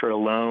restructure a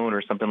loan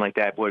or something like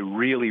that, boy,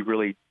 really,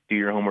 really do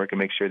your homework and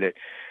make sure that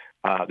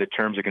the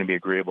terms are going to be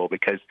agreeable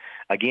because,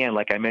 again,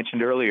 like I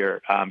mentioned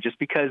earlier, just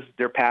because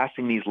they're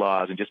passing these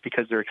laws and just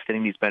because they're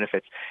extending these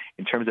benefits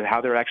in terms of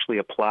how they're actually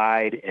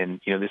applied,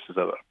 and, this is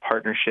a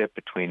partnership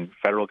between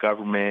federal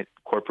government,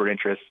 corporate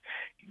interests,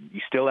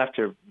 you still have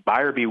to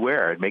buyer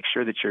beware and make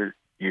sure that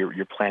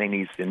you're planning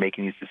these and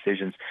making these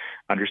decisions,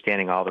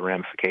 understanding all the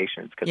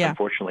ramifications because,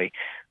 unfortunately,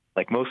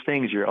 like most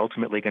things, you're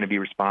ultimately going to be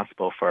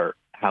responsible for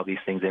how these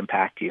things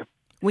impact you.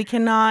 We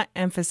cannot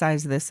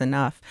emphasize this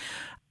enough.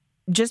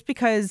 Just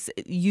because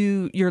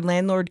your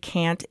landlord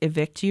can't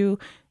evict you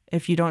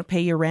if you don't pay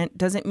your rent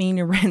doesn't mean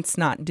your rent's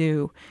not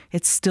due.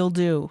 It's still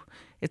due.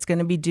 It's going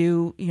to be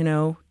due,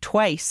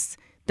 twice,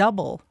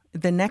 double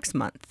the next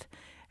month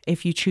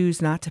if you choose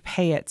not to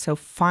pay it. So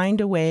find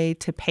a way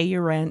to pay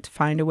your rent,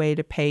 find a way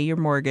to pay your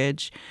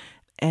mortgage.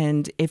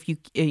 And if you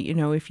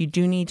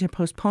do need to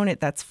postpone it,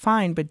 that's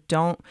fine. But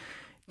don't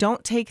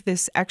take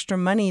this extra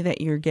money that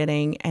you're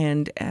getting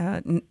and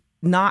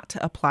not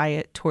apply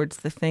it towards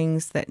the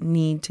things that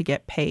need to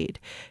get paid,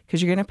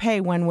 because you're going to pay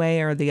one way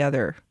or the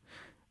other,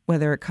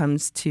 whether it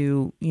comes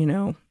to,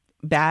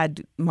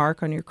 bad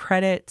mark on your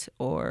credit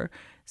or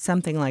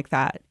something like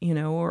that,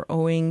 or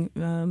owing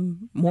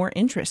more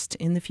interest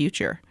in the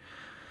future.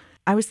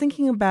 I was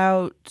thinking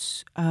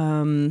about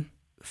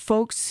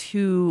folks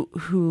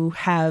who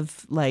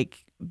have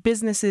like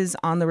businesses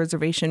on the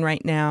reservation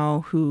right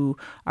now who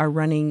are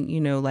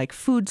running, like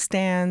food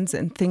stands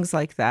and things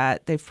like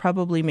that. They've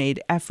probably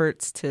made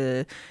efforts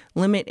to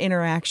limit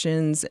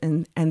interactions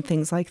and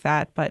things like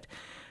that. But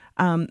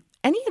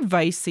any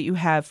advice that you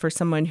have for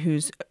someone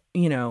who's,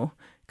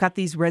 got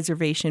these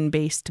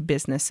reservation-based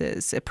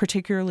businesses,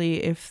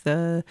 particularly if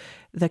the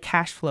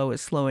cash flow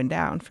is slowing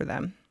down for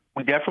them?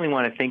 We definitely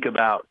want to think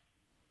about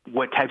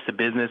what types of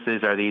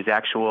businesses are these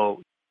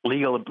actual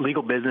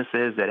legal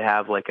businesses that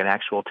have like an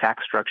actual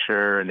tax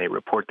structure and they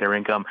report their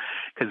income,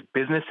 because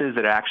businesses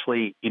that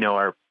actually,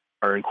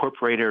 are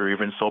incorporated or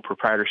even sole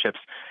proprietorships,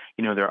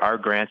 there are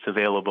grants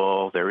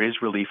available. There is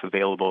relief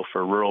available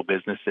for rural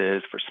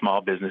businesses, for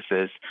small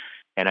businesses.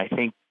 And I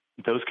think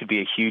those could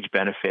be a huge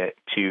benefit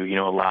to,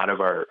 a lot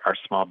of our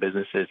small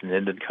businesses in the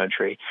Indian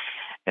country.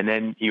 And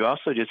then you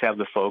also just have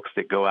the folks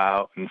that go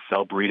out and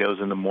sell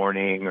burritos in the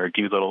morning or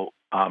do little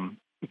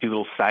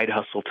side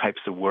hustle types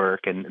of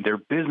work, and they're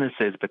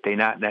businesses, but they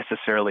don't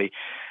necessarily,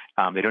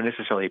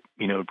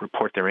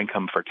 report their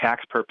income for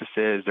tax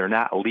purposes. They're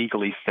not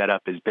legally set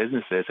up as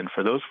businesses. And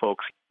for those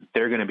folks,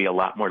 they're going to be a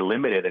lot more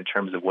limited in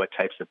terms of what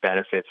types of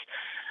benefits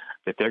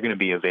that they're going to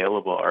be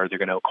available or they're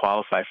going to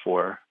qualify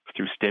for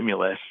through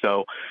stimulus.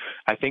 So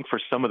I think for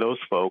some of those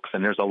folks,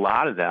 and there's a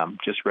lot of them,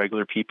 just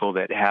regular people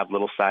that have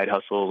little side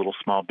hustle, little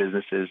small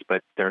businesses,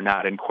 but they're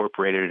not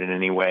incorporated in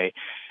any way,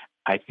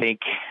 I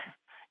think,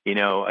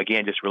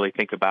 again, just really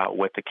think about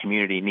what the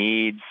community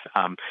needs.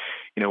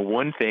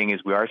 One thing is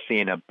we are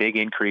seeing a big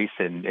increase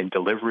in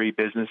delivery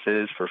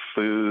businesses for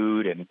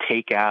food and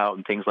takeout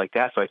and things like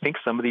that. So I think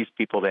some of these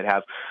people that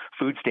have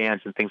food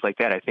stands and things like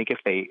that, I think if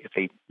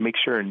they make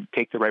sure and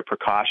take the right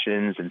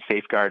precautions and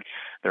safeguard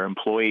their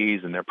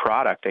employees and their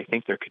product, I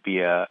think there could be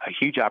a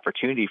huge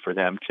opportunity for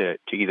them to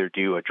either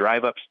do a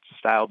drive-up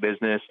style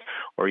business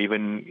or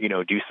even,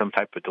 do some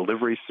type of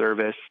delivery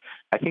service.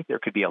 I think there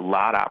could be a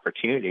lot of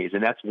opportunities.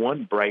 And that's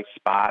one bright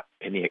spot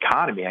in the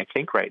economy, I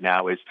think, right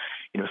now is,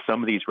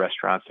 some of these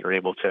restaurants that are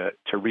able to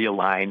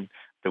realign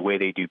the way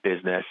they do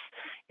business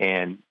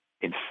and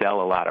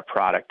sell a lot of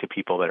product to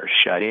people that are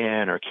shut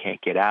in or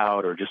can't get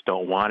out or just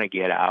don't want to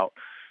get out.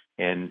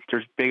 And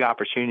there's big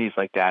opportunities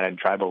like that in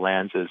tribal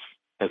lands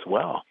as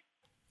well.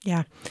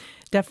 Yeah.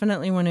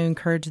 Definitely want to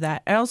encourage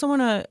that. I also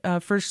want to,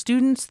 for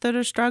students that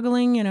are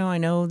struggling, I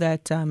know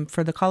that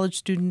for the college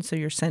students, so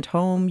you're sent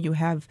home, you're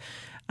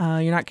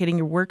not getting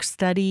your work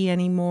study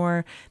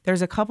anymore.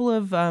 There's a couple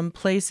of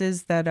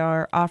places that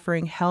are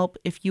offering help.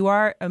 If you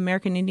are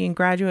American Indian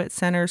Graduate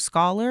Center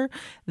scholar,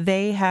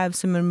 they have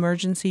some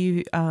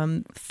emergency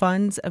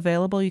funds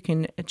available. You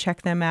can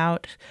check them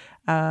out.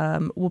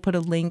 We'll put a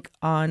link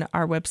on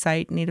our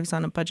website,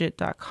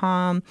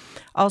 nativesonabudget.com.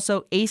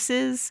 Also,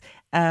 ACES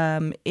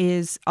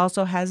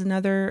has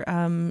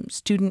another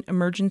student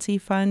emergency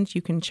fund.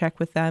 You can check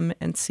with them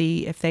and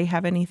see if they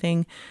have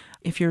anything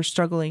if you're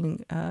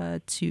struggling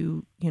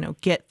to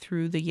get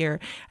through the year.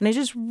 And I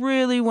just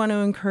really want to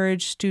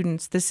encourage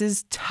students. This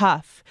is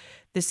tough.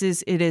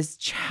 It is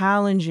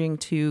challenging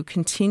to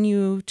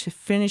continue to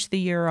finish the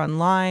year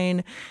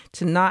online,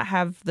 to not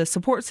have the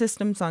support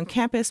systems on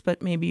campus,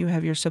 but maybe you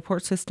have your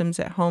support systems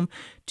at home.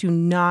 Do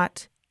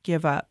not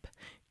give up.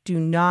 Do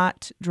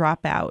not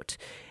drop out.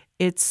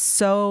 It's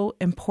so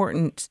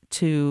important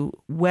to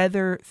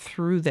weather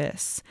through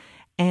this.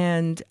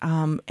 And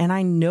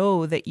I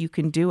know that you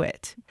can do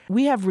it.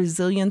 We have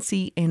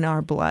resiliency in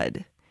our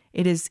blood.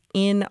 It is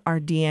in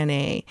our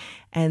DNA.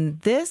 And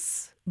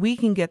we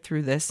can get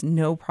through this,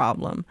 no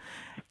problem.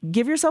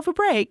 Give yourself a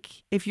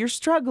break. If you're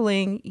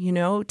struggling,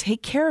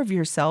 take care of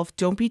yourself.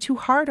 Don't be too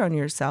hard on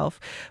yourself.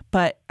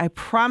 But I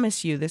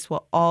promise you, this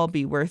will all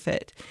be worth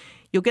it.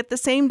 You'll get the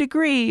same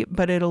degree,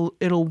 but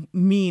it'll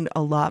mean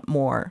a lot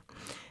more.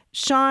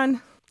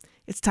 Sean,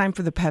 it's time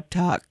for the pep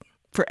talk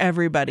for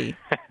everybody.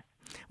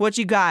 What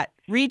you got?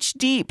 Reach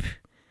deep.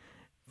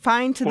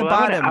 Find to the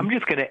bottom. I'm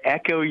just going to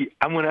echo.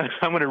 I'm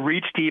going to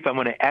reach deep. I'm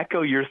going to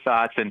echo your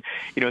thoughts. And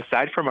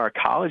aside from our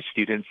college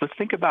students, let's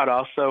think about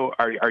also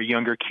our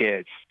younger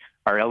kids,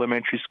 our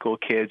elementary school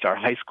kids, our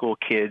high school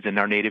kids, and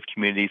our Native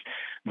communities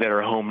that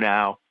are home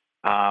now.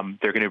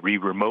 They're going to be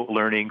remote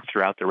learning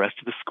throughout the rest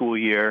of the school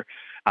year.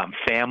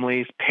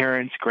 Families,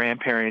 parents,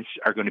 grandparents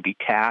are going to be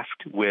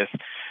tasked with,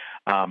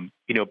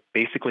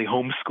 basically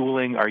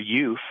homeschooling our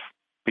youth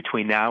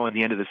between now and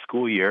the end of the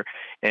school year.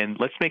 And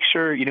let's make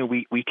sure,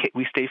 we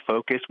stay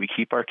focused, we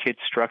keep our kids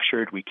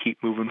structured, we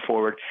keep moving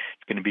forward.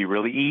 It's going to be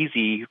really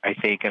easy, I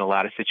think, in a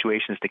lot of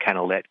situations to kind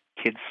of let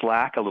kids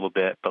slack a little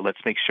bit, but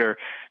let's make sure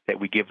that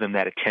we give them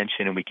that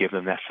attention and we give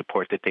them that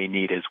support that they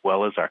need, as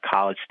well as our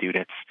college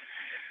students.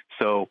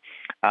 So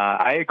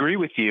I agree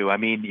with you. I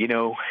mean,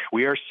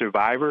 we are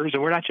survivors,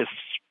 and we're not just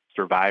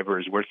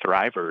survivors, we're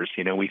thrivers.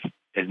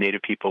 As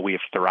Native people, we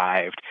have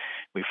thrived.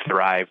 We've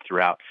thrived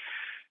throughout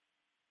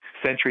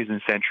centuries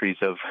and centuries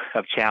of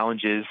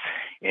challenges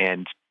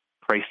and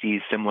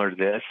crises similar to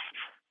this,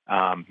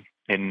 and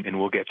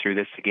we'll get through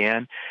this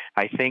again.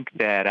 I think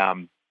that,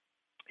 as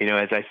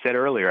I said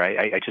earlier,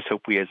 I just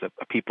hope we as a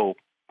people,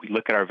 we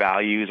look at our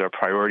values, our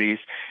priorities,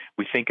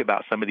 we think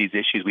about some of these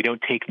issues. We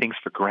don't take things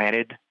for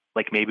granted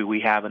like maybe we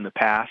have in the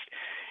past,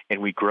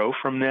 and we grow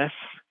from this,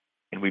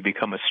 and we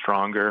become a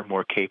stronger,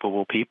 more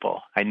capable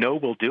people. I know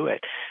we'll do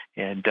it,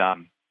 and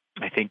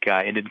I think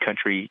Indian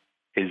Country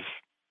is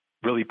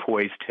really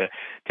poised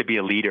to be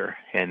a leader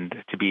and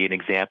to be an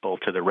example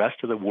to the rest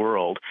of the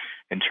world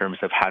in terms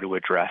of how to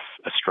address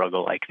a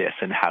struggle like this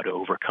and how to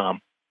overcome.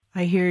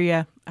 I hear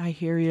you.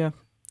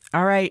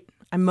 All right.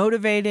 I'm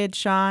motivated,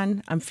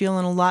 Sean. I'm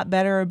feeling a lot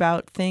better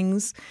about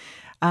things.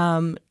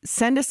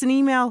 Send us an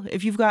email.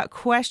 If you've got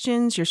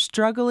questions, you're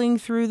struggling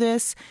through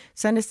this,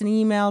 send us an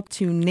email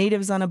to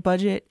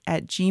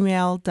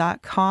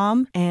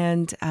nativesonabudget@gmail.com,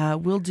 and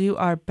we'll do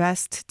our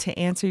best to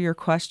answer your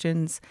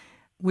questions.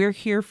 We're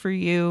here for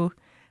you.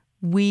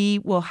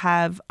 We will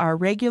have our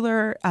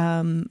regular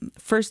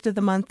first of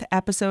the month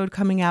episode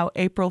coming out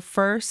April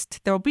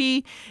 1st. There'll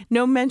be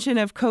no mention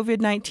of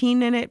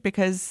COVID-19 in it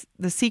because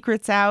the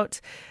secret's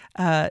out.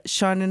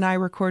 Sean and I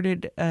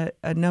recorded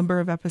a number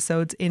of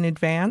episodes in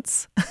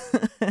advance,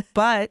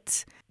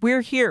 but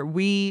we're here.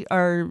 We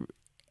are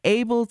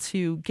able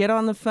to get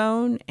on the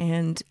phone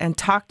and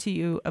talk to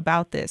you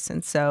about this.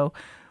 And so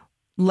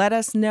let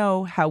us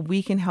know how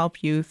we can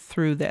help you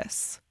through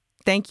this.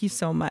 Thank you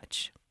so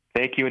much.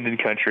 Thank you, Indian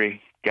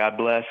Country. God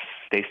bless.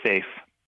 Stay safe.